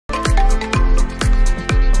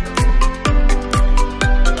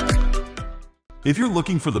If you're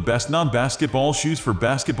looking for the best non-basketball shoes for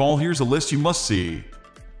basketball, here's a list you must see.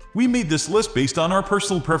 We made this list based on our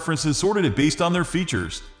personal preferences, sorted it based on their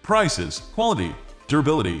features, prices, quality,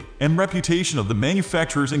 durability, and reputation of the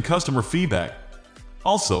manufacturers and customer feedback.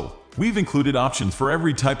 Also, we've included options for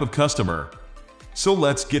every type of customer. So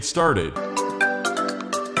let's get started.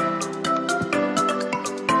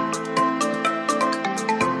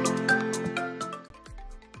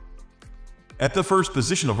 At the first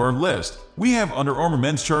position of our list, we have Under Armour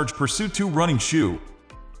Men's Charge Pursuit 2 running shoe.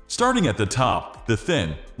 Starting at the top, the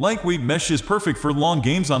thin, lightweight mesh is perfect for long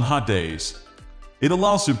games on hot days. It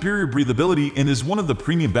allows superior breathability and is one of the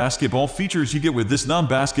premium basketball features you get with this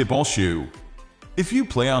non-basketball shoe. If you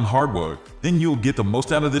play on hardwood, then you'll get the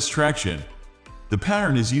most out of this traction. The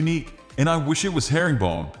pattern is unique, and I wish it was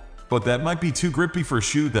herringbone, but that might be too grippy for a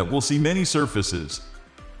shoe that will see many surfaces.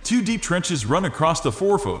 2 deep trenches run across the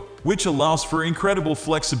forefoot, which allows for incredible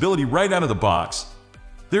flexibility right out of the box.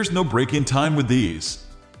 There's no break-in time with these.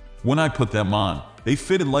 When I put them on, they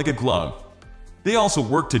fitted like a glove. They also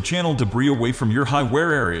work to channel debris away from your high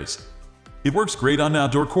wear areas. It works great on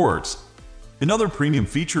outdoor courts. Another premium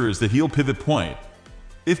feature is the heel pivot point.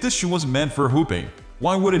 If this shoe wasn't meant for hooping,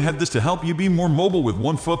 why would it have this to help you be more mobile with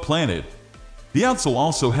one foot planted? The outsole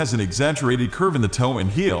also has an exaggerated curve in the toe and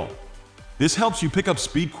heel. This helps you pick up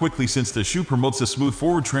speed quickly since the shoe promotes a smooth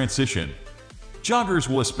forward transition. Joggers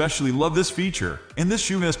will especially love this feature, and this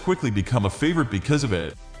shoe has quickly become a favorite because of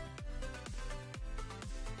it.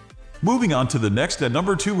 Moving on to the next at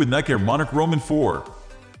number 2 with Nike Air Monarch IV.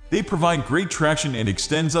 They provide great traction and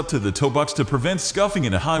extends up to the toe box to prevent scuffing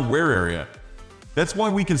in a high wear area. That's why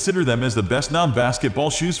we consider them as the best non-basketball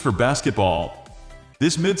shoes for basketball.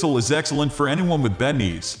 This midsole is excellent for anyone with bad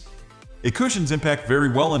knees. It cushions impact very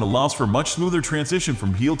well and allows for much smoother transition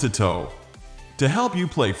from heel to toe. To help you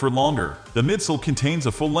play for longer, the midsole contains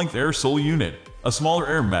a full-length Air sole unit, a smaller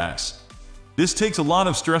Air Max. This takes a lot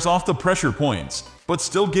of stress off the pressure points, but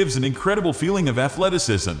still gives an incredible feeling of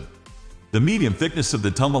athleticism. The medium thickness of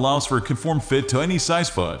the tongue allows for a conformed fit to any size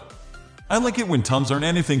foot. I like it when tums aren't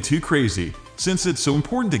anything too crazy, since it's so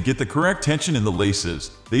important to get the correct tension in the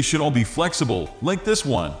laces. They should all be flexible, like this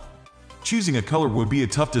one. Choosing a color would be a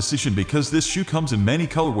tough decision because this shoe comes in many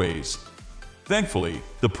colorways. Thankfully,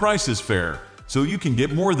 the price is fair, so you can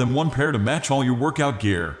get more than one pair to match all your workout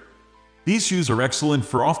gear. These shoes are excellent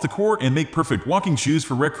for off the court and make perfect walking shoes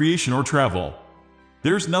for recreation or travel.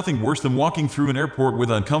 There's nothing worse than walking through an airport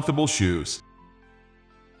with uncomfortable shoes.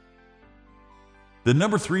 The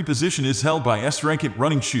number 3 position is held by Srenket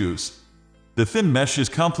running shoes. The thin mesh is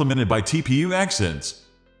complemented by TPU accents.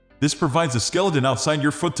 This provides a skeleton outside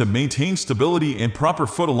your foot to maintain stability and proper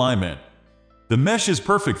foot alignment. The mesh is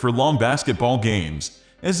perfect for long basketball games,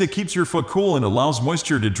 as it keeps your foot cool and allows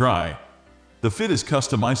moisture to dry. The fit is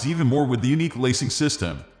customized even more with the unique lacing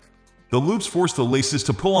system. The loops force the laces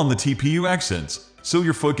to pull on the TPU accents, so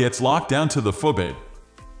your foot gets locked down to the footbed.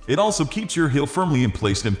 It also keeps your heel firmly in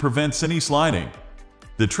place and prevents any sliding.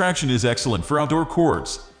 The traction is excellent for outdoor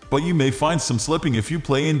courts, but you may find some slipping if you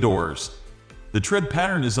play indoors. The tread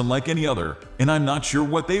pattern is unlike any other, and I'm not sure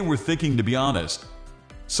what they were thinking, to be honest.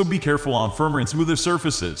 So be careful on firmer and smoother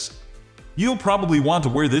surfaces. You'll probably want to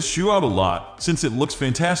wear this shoe out a lot, since it looks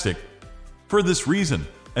fantastic. For this reason,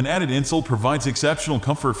 an added insole provides exceptional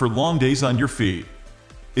comfort for long days on your feet.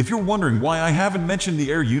 If you're wondering why I haven't mentioned the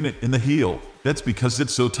Air unit in the heel, that's because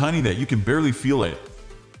it's so tiny that you can barely feel it.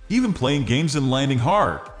 Even playing games and landing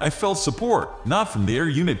hard, I felt support, not from the Air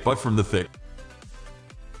unit but from the thick.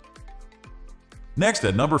 Next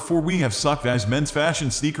at number 4 we have Socviis men's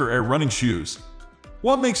fashion sneaker Air running shoes.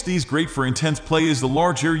 What makes these great for intense play is the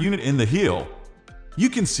large Air unit in the heel. You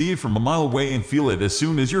can see it from a mile away and feel it as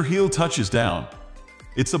soon as your heel touches down.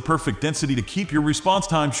 It's the perfect density to keep your response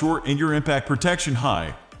time short and your impact protection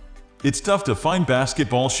high. It's tough to find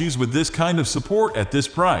basketball shoes with this kind of support at this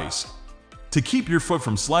price. To keep your foot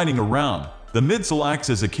from sliding around, the midsole acts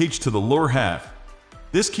as a cage to the lower half.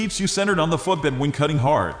 This keeps you centered on the footbed when cutting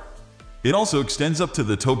hard. It also extends up to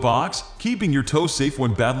the toe box, keeping your toes safe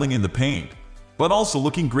when battling in the paint, but also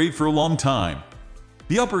looking great for a long time.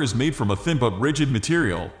 The upper is made from a thin but rigid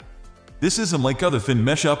material. This isn't like other thin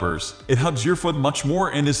mesh uppers, it hugs your foot much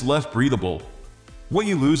more and is less breathable. What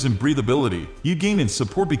you lose in breathability, you gain in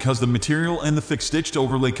support because the material and the thick stitched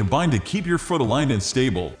overlay combine to keep your foot aligned and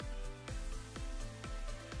stable.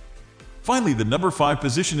 Finally, the number 5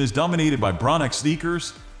 position is dominated by Bronax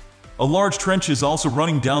Sneakers. A large trench is also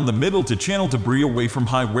running down the middle to channel debris away from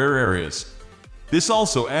high wear areas. This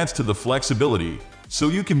also adds to the flexibility, so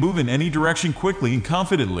you can move in any direction quickly and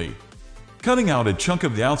confidently. Cutting out a chunk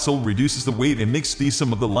of the outsole reduces the weight and makes these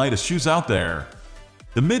some of the lightest shoes out there.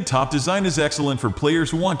 The mid-top design is excellent for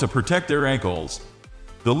players who want to protect their ankles.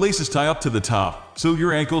 The laces tie up to the top, so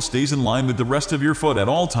your ankle stays in line with the rest of your foot at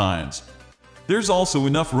all times. There's also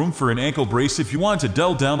enough room for an ankle brace if you want to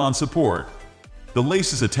delve down on support. The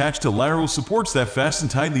lace is attached to lateral supports that fasten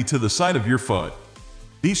tightly to the side of your foot.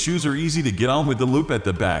 These shoes are easy to get on with the loop at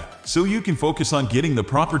the back, so you can focus on getting the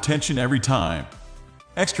proper tension every time.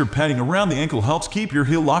 Extra padding around the ankle helps keep your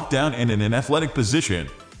heel locked down and in an athletic position.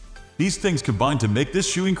 These things combine to make this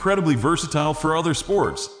shoe incredibly versatile for other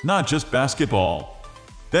sports, not just basketball.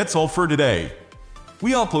 That's all for today.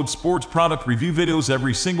 We upload sports product review videos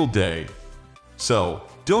every single day. So,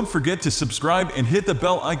 don't forget to subscribe and hit the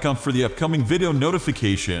bell icon for the upcoming video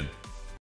notification.